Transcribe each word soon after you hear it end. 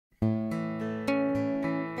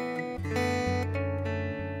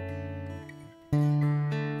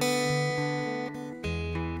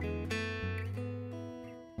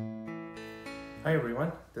Hi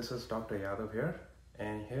everyone, this is Dr. Yadav here,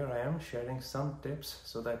 and here I am sharing some tips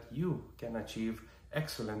so that you can achieve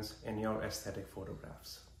excellence in your aesthetic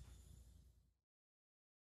photographs.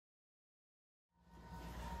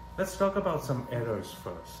 Let's talk about some errors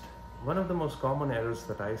first. One of the most common errors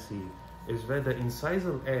that I see is where the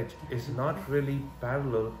incisal edge is not really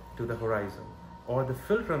parallel to the horizon, or the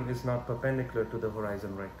philtrum is not perpendicular to the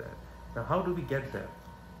horizon right there. Now how do we get there?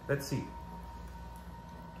 Let's see.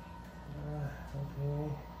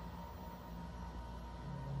 Okay.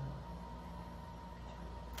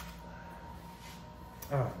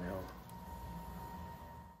 Oh no.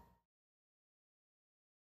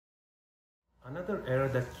 Another error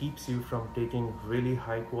that keeps you from taking really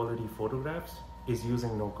high quality photographs is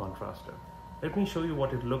using no contraster. Let me show you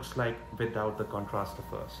what it looks like without the contraster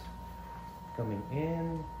first. Coming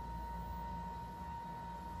in.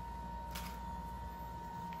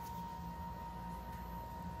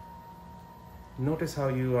 Notice how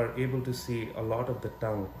you are able to see a lot of the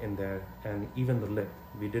tongue in there and even the lip.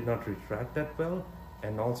 We did not retract that well,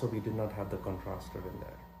 and also we did not have the contraster in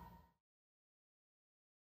there.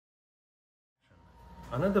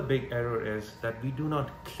 Another big error is that we do not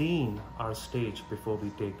clean our stage before we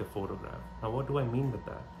take the photograph. Now what do I mean with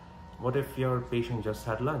that? What if your patient just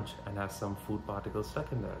had lunch and has some food particles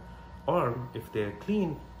stuck in there? Or if they're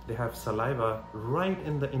clean, they have saliva right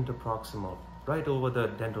in the interproximal, right over the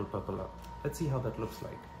dental papilla. Let's see how that looks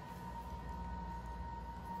like.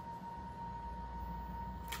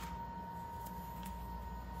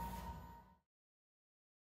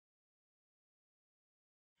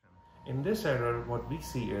 In this error, what we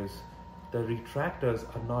see is the retractors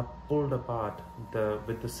are not pulled apart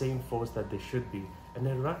with the same force that they should be, and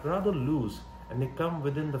they're rather loose, and they come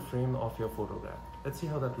within the frame of your photograph. Let's see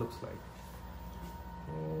how that looks like.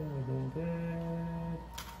 Okay, we're doing good.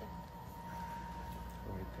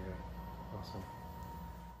 Right there. Awesome.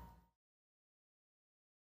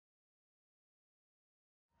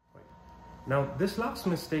 Right. Now, this last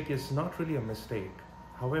mistake is not really a mistake.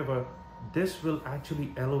 However, this will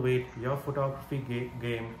actually elevate your photography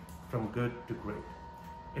game from good to great.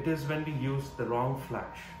 It is when we use the wrong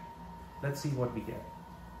flash. Let's see what we get.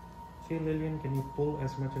 Okay, Lillian, can you pull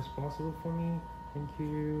as much as possible for me? Thank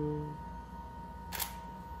you.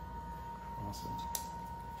 Awesome.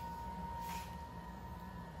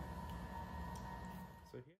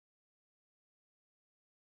 So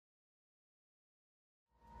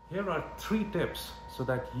here are 3 tips so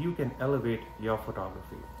that you can elevate your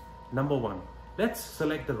photography. Number 1, let's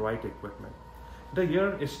select the right equipment. The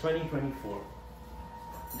year is 2024.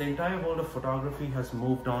 The entire world of photography has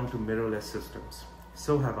moved on to mirrorless systems.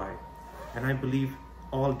 So have I, and I believe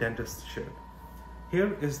all dentists should.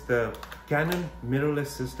 Here is the Canon mirrorless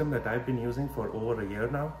system that I've been using for over a year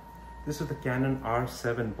now. This is the Canon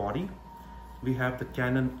R7 body. We have the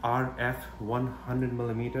Canon RF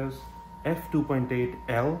 100mm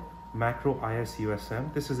f2.8L macro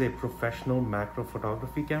IS-USM. This is a professional macro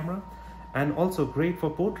photography camera and also great for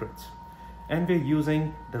portraits. And we're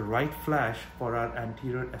using the right flash for our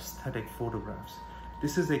anterior aesthetic photographs.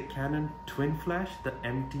 This is a Canon twin flash, the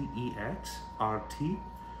MTEX RT.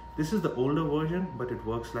 This is the older version, but it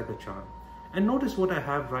works like a charm. And notice what I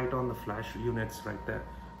have right on the flash units right there.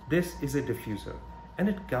 This is a diffuser, and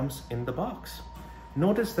it comes in the box.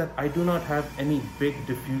 Notice that I do not have any big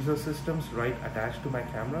diffuser systems right attached to my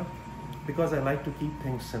camera because I like to keep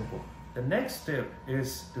things simple. The next step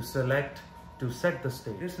is to set the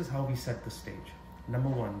stage. This is how we set the stage. Number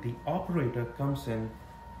 1, the operator comes in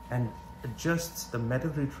and adjusts the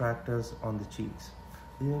metal retractors on the cheeks.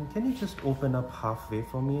 Then can you just open up halfway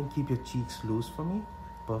for me and keep your cheeks loose for me?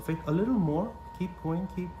 Perfect. A little more. Keep going,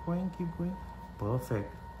 keep going, keep going.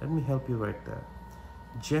 Perfect. Let me help you right there.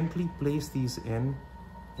 Gently place these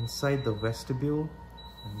inside the vestibule,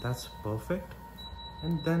 and that's perfect.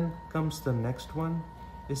 And then comes the next one.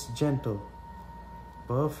 It's gentle.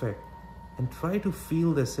 Perfect. And try to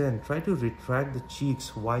feel this in. Try to retract the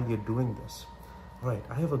cheeks while you're doing this. Right,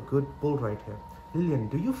 I have a good pull right here. Lillian,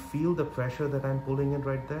 do you feel the pressure that I'm pulling in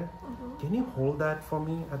right there? Can you hold that for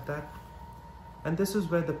me at that? And this is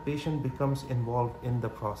where the patient becomes involved in the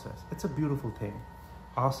process. It's a beautiful thing.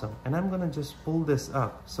 Awesome. And I'm gonna just pull this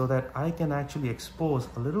up so that I can actually expose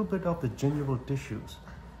a little bit of the gingival tissues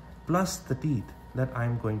plus the teeth that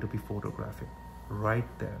I'm going to be photographing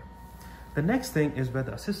right there. The next thing is where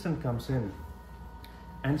the assistant comes in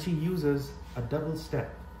and she uses a double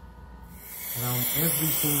step around every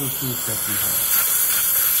single tooth that we have.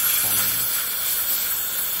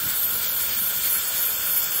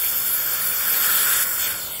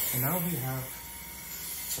 And now we have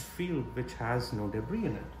a field which has no debris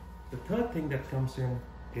in it. The third thing that comes in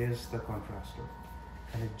is the contraster.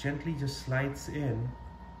 and it gently just slides in.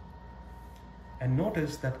 And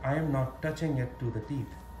notice that I am not touching it to the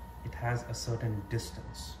teeth. It has a certain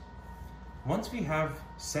distance. Once we have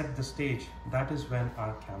set the stage, that is when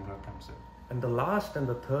our camera comes in. And the last and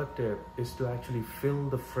the third tip is to actually fill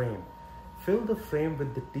the frame. Fill the frame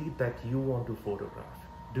with the teeth that you want to photograph.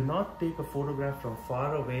 Do not take a photograph from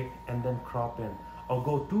far away and then crop in, or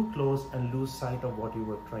go too close and lose sight of what you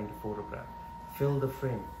were trying to photograph. Fill the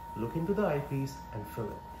frame. Look into the eyepiece and fill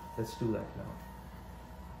it. Let's do that now.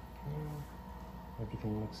 Okay.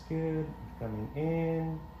 Everything looks good. Coming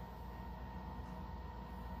in.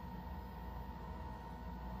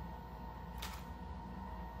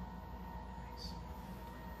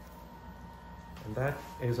 And that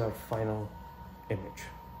is our final image.